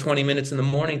 20 minutes in the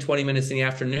morning, 20 minutes in the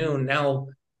afternoon. Now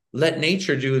let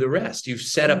nature do the rest. You've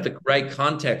set up the right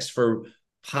context for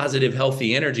positive,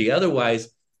 healthy energy. Otherwise,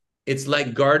 it's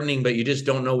like gardening, but you just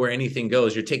don't know where anything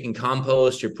goes. You're taking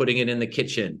compost, you're putting it in the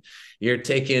kitchen. You're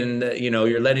taking,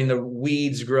 you're letting the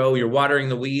weeds grow. You're watering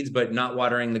the weeds, but not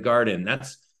watering the garden.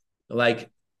 That's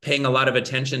like paying a lot of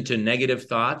attention to negative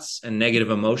thoughts and negative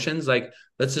emotions. Like,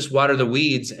 let's just water the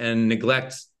weeds and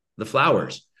neglect the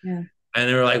flowers. Yeah. And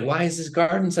they're like, why is this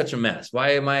garden such a mess?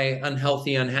 Why am I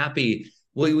unhealthy, unhappy?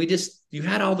 Well, you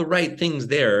had all the right things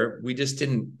there. We just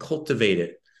didn't cultivate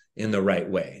it in the right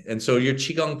way. And so your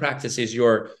Qigong practice is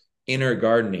your inner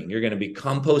gardening. You're going to be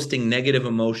composting negative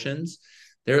emotions.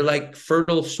 They're like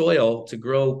fertile soil to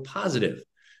grow positive.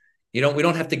 We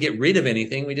don't have to get rid of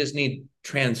anything. We just need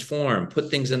transform, put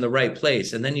things in the right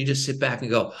place. And then you just sit back and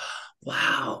go,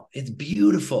 wow, it's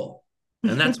beautiful.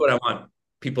 And that's what I want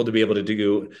people to be able to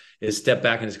do, is step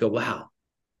back and just go, wow,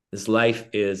 this life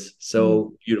is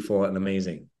so beautiful and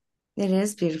amazing. It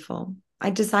is beautiful. I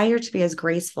desire to be as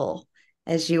graceful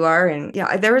as you are. And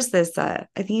yeah, there was this, I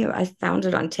think I found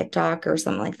it on TikTok or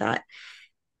something like that.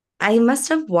 I must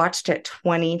have watched it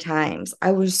 20 times.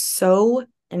 I was so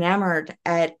enamored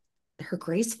at her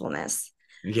gracefulness.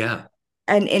 Yeah.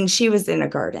 And she was in a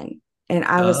garden. And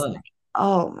I was like,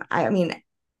 oh, I mean,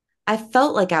 I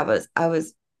felt like I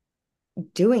was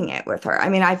doing it with her. I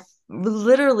mean, I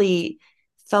literally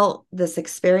felt this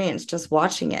experience just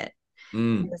watching it.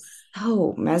 It was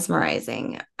so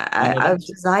mesmerizing. I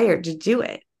desired to do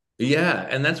it. Yeah,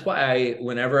 and that's why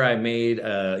whenever I made,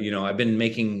 I've been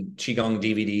making Qigong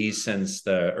DVDs since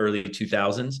the early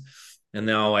 2000s, and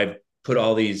now I've put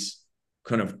all these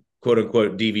kind of quote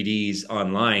unquote DVDs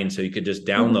online so you could just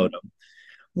download them.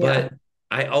 Yeah. But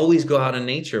I always go out in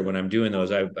nature when I'm doing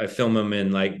those. I film them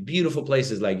in like beautiful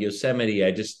places like Yosemite.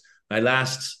 My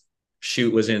last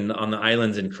shoot was on the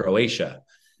islands in Croatia.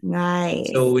 So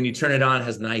Nice. when you turn it on, it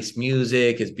has nice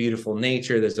music, it's beautiful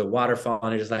nature, there's a waterfall,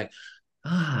 and it's just like,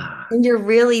 And you're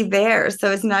really there. So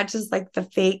it's not just like the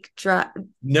fake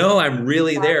no, I'm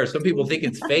really there. Some people think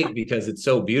it's fake because it's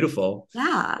so beautiful,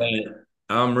 Yeah. but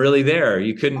I'm really there.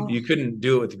 You couldn't Oh, you couldn't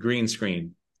do it with the green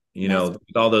screen, that's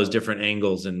with all those different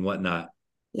angles and whatnot.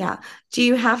 yeah. Do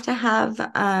you have to have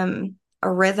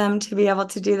a rhythm to be able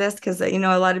to do this? Because a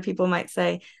lot of people might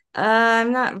say,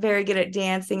 I'm not very good at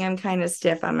dancing. I'm kind of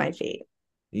stiff on my feet.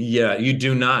 Yeah, you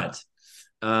do not.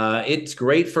 It's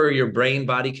great for your brain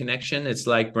body connection. It's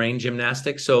like brain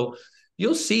gymnastics. So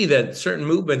you'll see that certain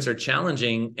movements are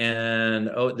challenging, and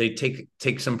they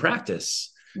take some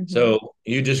practice. Mm-hmm. So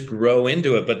you just grow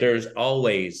into it, but there's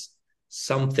always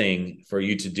something for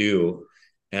you to do.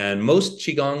 And most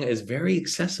Qigong is very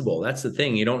accessible. That's the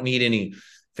thing. You don't need any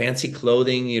fancy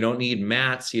clothing. You don't need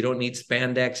mats. You don't need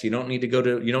spandex. You don't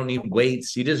need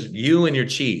weights. You and your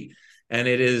Qi. And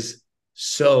it is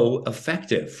so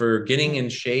effective for getting in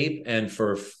shape and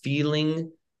for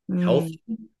feeling Mm. healthy.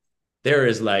 There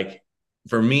is, like,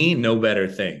 for me, no better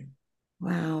thing.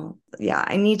 Wow. Yeah,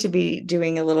 I need to be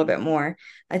doing a little bit more.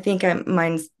 I think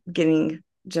mine's getting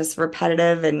just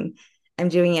repetitive and I'm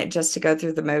doing it just to go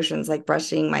through the motions, like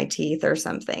brushing my teeth or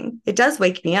something. It does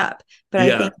wake me up, but I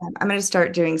Yeah. think I'm going to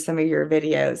start doing some of your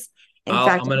videos. In I'm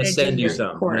fact, I'm going to going to do send you your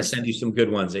some. I'm going to course. send you some good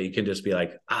ones that you can just be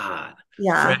like,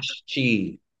 Yeah. fresh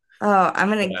Qi. Oh, I'm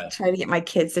going to Yeah. try to get my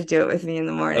kids to do it with me in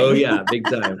the Oh, morning. yeah. Big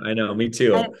time. I know. Me I,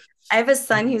 too. I have a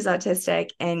son who's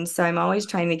autistic, and so I'm always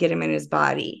trying to get him in his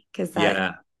body because that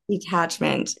Yeah.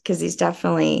 detachment, because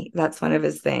that's one of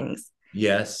his things.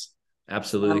 Yes.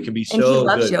 Absolutely. It can be And he so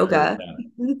loves good for yoga.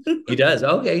 that. He does.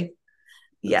 Okay. That's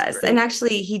Yes. And great.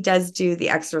 actually, he does do the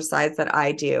exercise that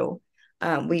I do.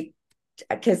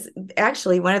 Because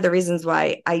actually, one of the reasons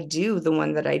why I do the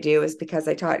one that I do is because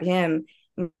I taught him.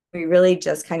 We really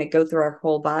just kind of go through our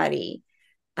whole body.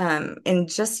 And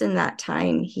just in that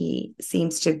time, he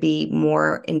seems to be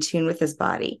more in tune with his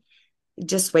body. It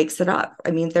just wakes it up.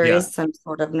 I mean, there Yeah. is some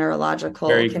sort of neurological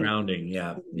Very connection. grounding.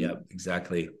 Yeah. Yeah.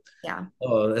 Exactly. Yeah.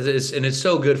 Oh, and it's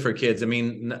so good for kids. I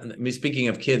mean, speaking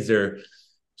of kids, they're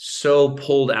so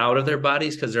pulled out of their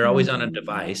bodies because they're always on a Mhm.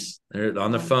 device. They're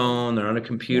on the phone, they're on a Yeah.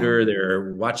 computer,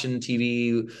 they're watching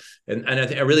TV. And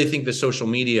I really think the social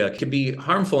media can be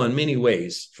harmful in many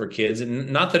ways for kids. And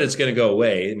not that it's going to go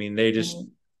away. I mean, Right.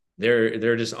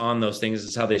 they're just on those things.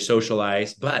 It's how they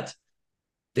socialize, but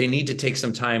they need to take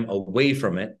some time away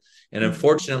from it. And Mhm.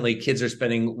 unfortunately, kids are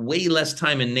spending way less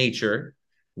time in nature,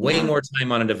 way Yeah. more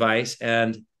time on a device.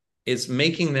 And is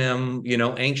making them,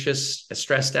 anxious,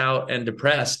 stressed out, and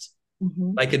depressed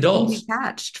like And adults.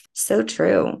 detached. So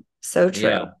true. So Yeah.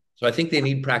 true. So I think they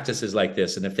need practices like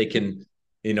this. And if they can,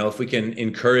 if we can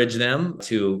encourage them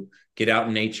to get out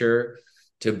in nature,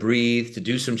 to breathe, to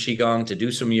do some Qigong, to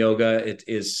do some yoga, it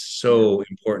is Yeah. so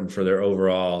important for their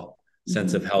overall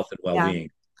sense of Mhm. health and Yeah. well-being.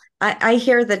 I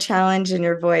hear the challenge in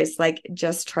your voice, like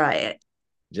just try it.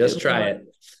 It Just try will.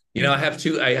 it. I have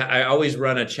two, I always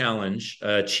run a challenge,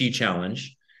 a Qi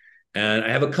challenge. And I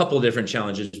have a couple different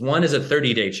challenges. One is a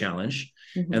 30-day challenge.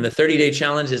 And Mhm. the 30-day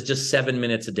challenge is just 7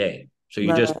 minutes a day. So you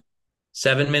Love just it.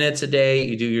 7 minutes a day,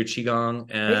 you do your Qigong,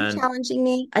 Are you and challenging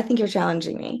me? I think you're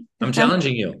challenging me. I'm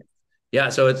challenging you. Yeah.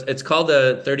 So it's called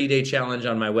the 30-day challenge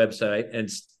on my website. And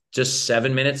it's just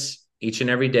 7 minutes each and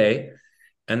every day.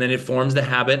 And then it forms the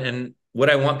habit. And what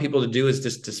I want people to do is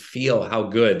just feel how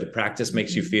good the practice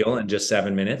makes you Mhm. feel in just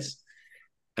 7 minutes.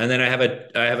 And then I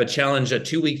have a challenge, a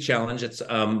 2 week challenge. It's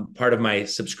part of my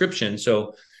subscription.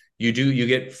 So you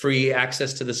get free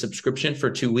access to the subscription for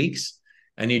 2 weeks,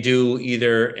 and you do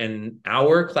either an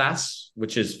hour class,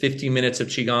 which is 50 minutes of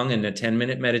qigong and a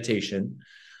 10-minute meditation,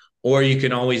 or you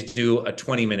can always do a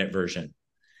 20-minute version.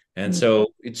 And Mhm.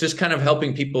 so it's just kind of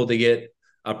helping people to get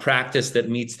a practice that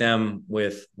meets them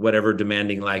with whatever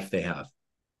demanding life they have.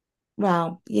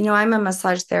 Wow. I'm a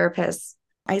massage therapist.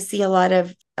 I see a lot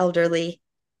of elderly,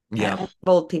 Yeah.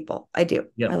 old people. I do. I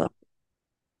Yeah. love it.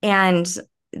 And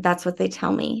that's what they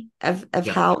tell me of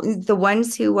Yeah. how the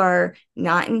ones who are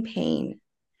not in pain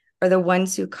are the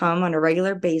ones who come on a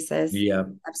regular basis, Yeah.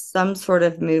 have some sort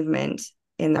of movement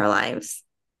in their lives.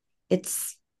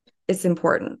 It's it's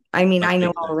important. I mean, I I know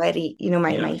think that. already, Yeah.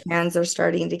 my hands are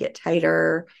starting to get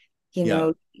tighter.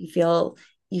 Yeah.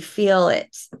 You feel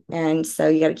it. And so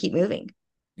you got to keep moving.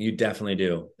 You definitely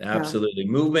do. Yeah, Absolutely.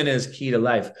 Movement is key to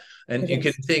life. And it you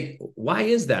can is. think, why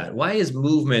is that? Why is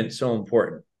movement so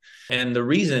important? And the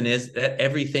reason is that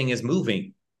everything is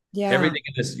moving. Yeah. Everything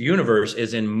in this universe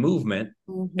is in movement.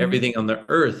 Hmm. Everything on the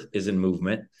earth is in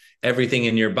movement. Everything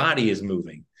in your body is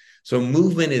moving. So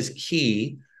movement is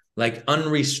key, like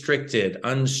unrestricted,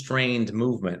 unstrained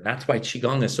movement. That's why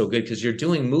Qigong is so good, because you're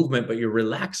doing movement, but you're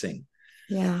relaxing.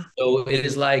 Yeah. So it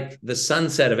is like the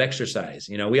sunset of exercise.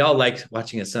 We all like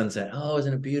watching a sunset. Oh,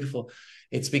 isn't it beautiful?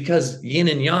 It's because yin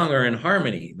and yang are in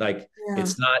harmony. Like Yeah.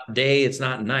 it's not day, it's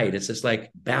not night. It's just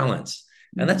like balance.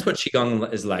 And Mhm. that's what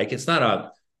Qigong is like. It's not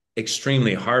a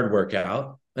extremely hard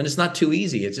workout, and it's not too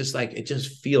easy. It's just like it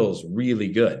just feels really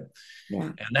good. Yeah.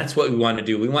 And that's what we want to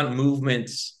do. We want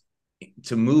movements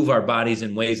to move our bodies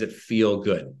in ways that feel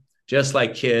good, just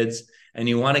like kids. And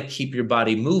you want to keep your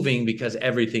body moving because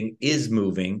everything is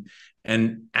moving.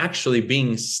 And actually,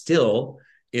 being still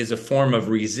is a form of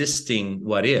resisting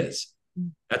what is.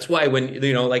 That's why when,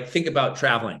 like think about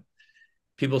traveling,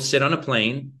 people sit on a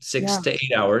plane six Yeah. to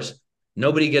 8 hours.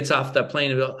 Nobody gets off that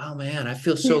plane and go, oh man, I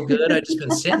feel so good. I've just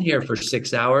been sitting here for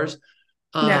 6 hours.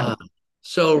 No. Ah,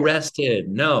 so rested.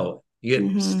 No, you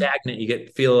get Hmm. stagnant. You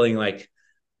get feeling like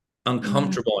Yeah.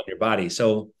 uncomfortable in your body.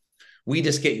 So we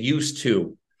just get used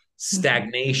to Hmm.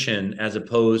 stagnation as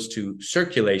opposed to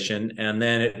circulation. And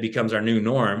then it becomes our new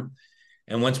norm.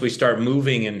 And once we start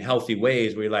moving in healthy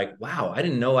ways, we're like, wow, I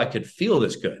didn't know I could feel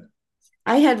this good.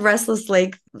 I had restless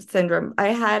leg syndrome. I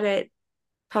had it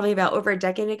probably about over a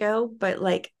decade ago, but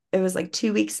like it was like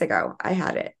 2 weeks ago I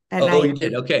had it. And Oh, you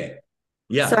did? Okay. so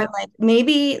Yeah. I'm like,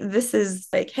 maybe this is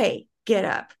like, hey, get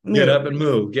up, Get move. up and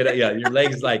move. Get up. Yeah. Your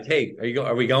legs like, hey,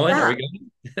 are we going? Are Yeah.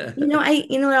 we going?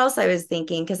 You know what else I was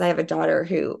thinking? Because I have a daughter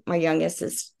who my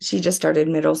youngest she just started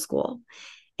middle school.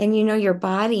 And your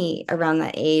body around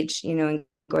that age, and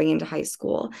going into high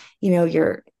school,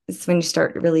 it's when you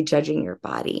start really judging your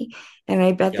body. And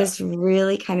I bet Yeah. this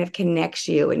really kind of connects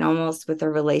you and almost with a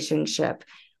relationship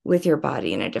with your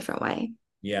body in a different way.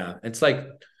 Yeah. It's like,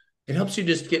 it helps you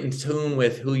just get in tune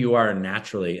with who you are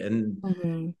naturally. And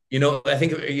Hmm. I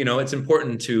think, it's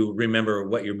important to remember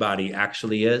what your body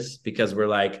actually is, because we're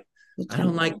like, The I don't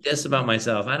temple. like this about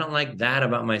myself. I don't like that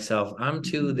about myself. I'm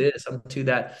too Mhm. this, I'm too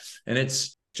that. And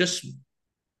it's just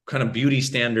kind of beauty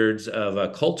standards of a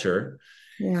culture.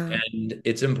 Yeah. And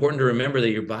it's important to remember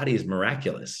that your body is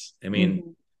miraculous. I mean, Hmm.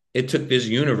 it took this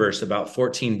universe about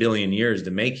 14 billion years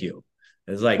to make you.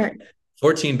 It's like Right.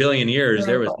 14 billion years,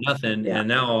 there was Miracle. nothing. Yeah. And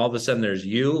now all of a sudden there's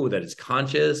you that is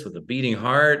conscious with a beating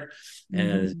heart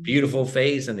and this Hmm. beautiful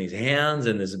face and these hands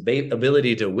and this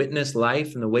ability to witness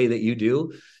life in the way that you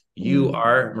do. You Hmm.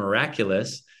 are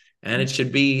miraculous. And it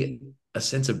should be a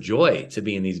sense of joy to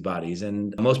be in these bodies.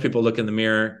 And most people look in the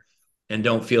mirror and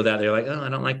don't feel that. They're like, oh, I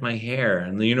don't like my hair.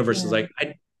 And the universe is Yeah.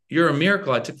 like, you're a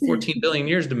miracle. I took 14 billion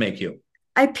years to make you.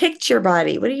 I picked your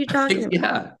body. What are you talking about?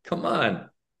 Yeah, come on.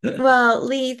 Well,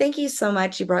 Lee, thank you so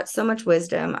much. You brought so much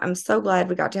wisdom. I'm so glad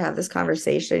we got to have this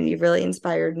conversation. You really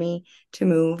inspired me to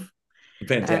move.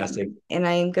 Fantastic. And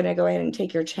I'm going to go ahead and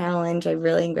take your challenge. I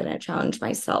really am going to challenge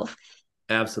myself.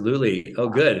 Absolutely. Oh,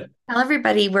 good. Tell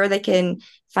everybody where they can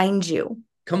find you.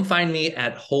 Come find me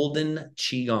at Holden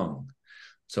QiGong.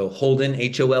 So Holden,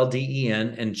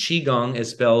 Holden, and QiGong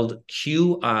is spelled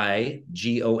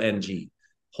QiGong.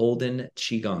 Holden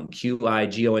QiGong,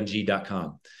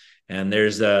 QiGong.com. And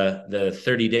there's the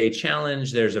 30-day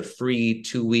challenge. There's a free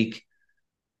 2-week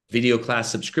video class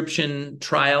subscription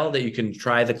trial that you can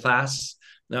try the class.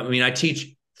 I mean, I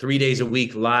teach 3 days a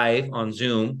week live on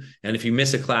Zoom. And if you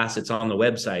miss a class, it's on the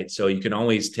website. So you can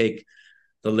always take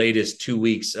the latest 2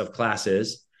 weeks of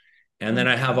classes. And then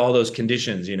I have all those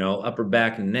conditions, upper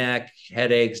back and neck,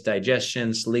 headaches,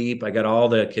 digestion, sleep. I got all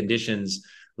the conditions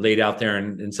laid out there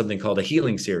in something called a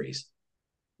healing series.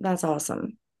 That's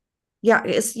awesome. Yeah,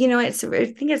 I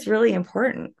think it's really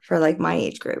important for like my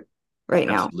age group right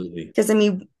now. Absolutely. Because I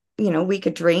mean, we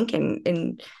could drink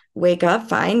and wake up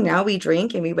fine. Now we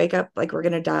drink and we wake up like we're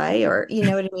gonna die, or you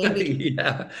know what I mean?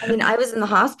 Yeah. I mean, I was in the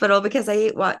hospital because I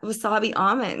ate wasabi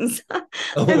almonds. Oh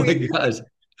I my mean, gosh.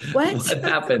 what? What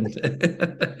happened?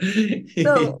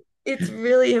 So it's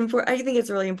really important. I think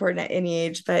it's really important at any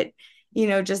age, but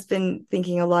just been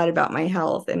thinking a lot about my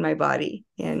health and my body.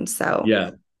 And so,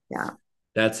 Yeah. yeah.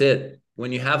 That's it.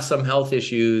 When you have some health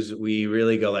issues, we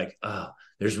really go like, oh,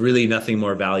 there's really nothing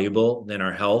more valuable than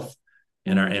our health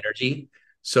and our energy.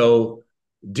 So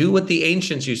do what the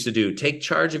ancients used to do. Take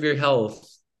charge of your health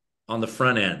on the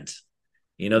front end.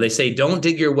 They say, don't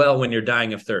dig your well when you're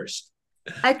dying of thirst.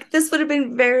 This would have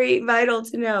been very vital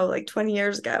to know like 20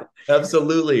 years ago.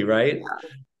 Absolutely, right?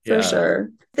 For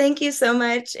sure. Thank you so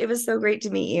much. It was so great to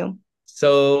meet you.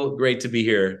 So great to be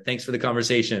here. Thanks for the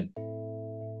conversation.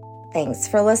 Thanks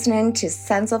for listening to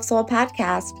Sense of Soul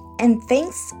podcast. And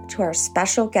thanks to our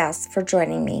special guests for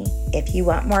joining me. If you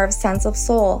want more of Sense of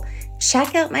Soul,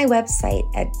 check out my website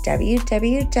at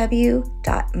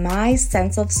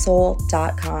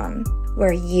www.mysenseofsoul.com,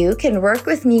 where you can work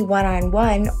with me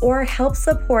one-on-one or help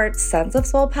support Sense of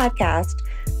Soul podcast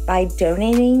by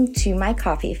donating to my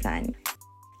coffee fund.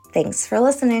 Thanks for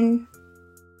listening.